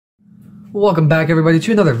Welcome back, everybody,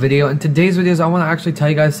 to another video. In today's videos, I want to actually tell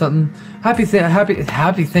you guys something. Happy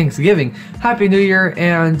Thanksgiving, Happy New Year,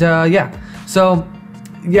 and yeah. So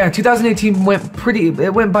yeah, 2018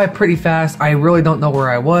 went by pretty fast. I really don't know where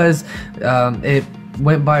I was. It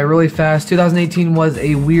went by really fast. 2018 was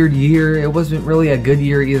a weird year. It wasn't really a good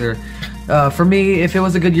year either. For me, if it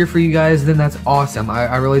was a good year for you guys, then that's awesome.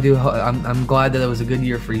 I really do. I'm glad that it was a good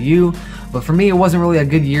year for you. But for me, it wasn't really a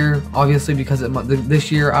good year, obviously, because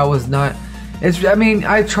this year I was not. I mean,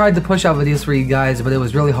 I tried to push out videos for you guys, but it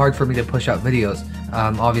was really hard for me to push out videos.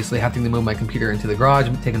 Obviously, having to move my computer into the garage,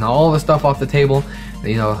 taking all the stuff off the table,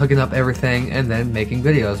 you know, hooking up everything, and then making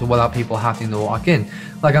videos without people having to walk in,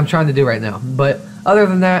 like I'm trying to do right now. But other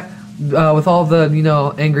than that, with all the, you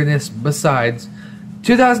know, angriness besides,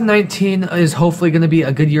 2019 is hopefully going to be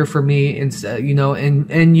a good year for me, and you know,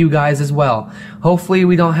 and you guys as well. Hopefully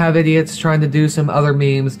we don't have idiots trying to do some other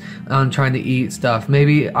memes on trying to eat stuff.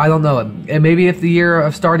 Maybe, I don't know, and maybe if the year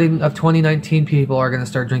of starting of 2019 people are going to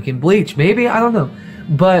start drinking bleach, maybe, I don't know.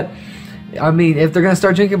 But I mean, if they're going to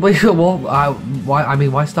start drinking bleach, well,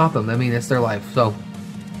 why stop them? I mean, it's their life. So,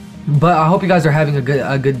 but I hope you guys are having a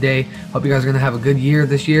good day. Hope you guys are going to have a good year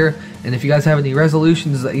this year. And if you guys have any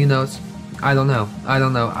resolutions, you know, I don't know.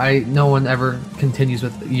 No one ever continues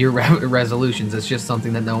with year resolutions. It's just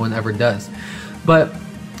something that no one ever does. But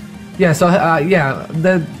yeah, so yeah,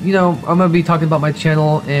 you know, I'm gonna be talking about my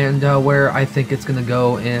channel and where I think it's gonna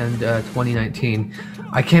go in 2019.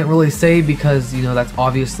 I can't really say because, you know, that's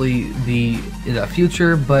obviously the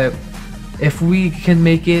future. But if we can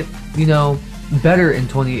make it, you know, better in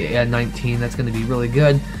 2019, that's gonna be really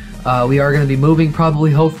good. We are going to be moving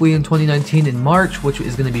probably, hopefully, in 2019 in March, which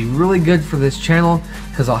is going to be really good for this channel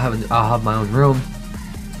because I'll have my own room,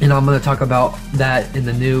 and I'm going to talk about that in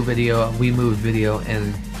the new video, We Moved video,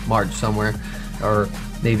 in March somewhere, or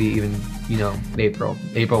maybe even, you know,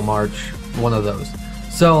 April, March, one of those.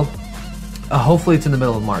 So hopefully it's in the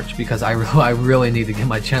middle of March because I really need to get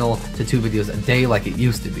my channel to 2 videos a day like it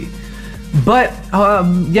used to be. But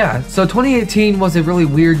yeah, so 2018 was a really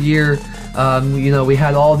weird year. You know, we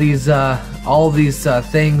had all these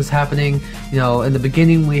things happening. You know, in the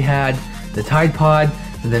beginning we had the Tide Pod,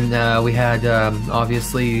 and then we had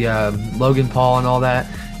obviously Logan Paul and all that,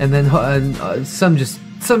 and then some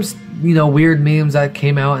you know, weird memes that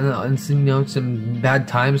came out, and some, you know, some bad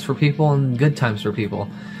times for people and good times for people.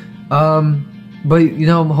 But you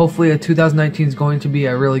know, hopefully 2019 is going to be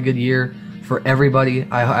a really good year for everybody.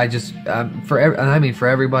 I just for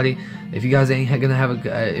everybody. If you guys ain't gonna have a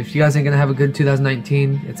good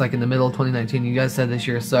 2019, it's like in the middle of 2019. You guys said this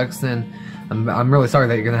year sucks, then I'm really sorry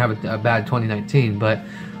that you're gonna have a bad 2019. But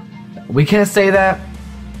we can't say that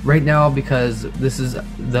right now because this is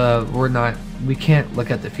we can't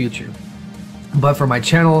look at the future. But for my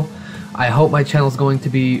channel, I hope my channel is going to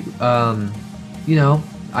be, you know,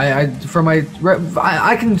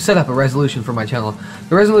 I can set up a resolution for my channel.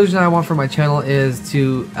 The resolution I want for my channel is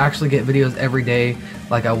to actually get videos every day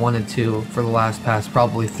like I wanted to for the past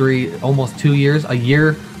probably almost 2 years, a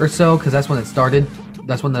year or so, because that's when it started.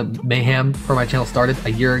 That's when the mayhem for my channel started,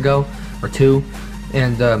 a year ago or 2,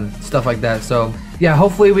 and stuff like that. So yeah,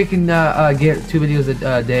 hopefully we can get 2 videos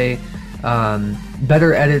a day,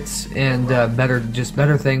 better edits, and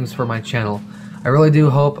better things for my channel. I really do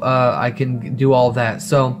hope I can do all of that.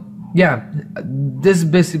 So yeah, this is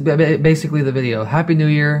basically the video. Happy New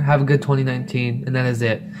Year, have a good 2019, and that is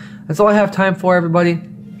it. That's all I have time for, everybody.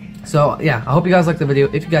 So yeah, I hope you guys liked the video.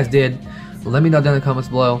 If you guys did, let me know down in the comments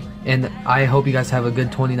below, and I hope you guys have a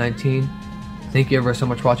good 2019. Thank you ever so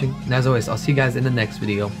much for watching, and as always, I'll see you guys in the next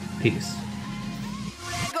video. Peace.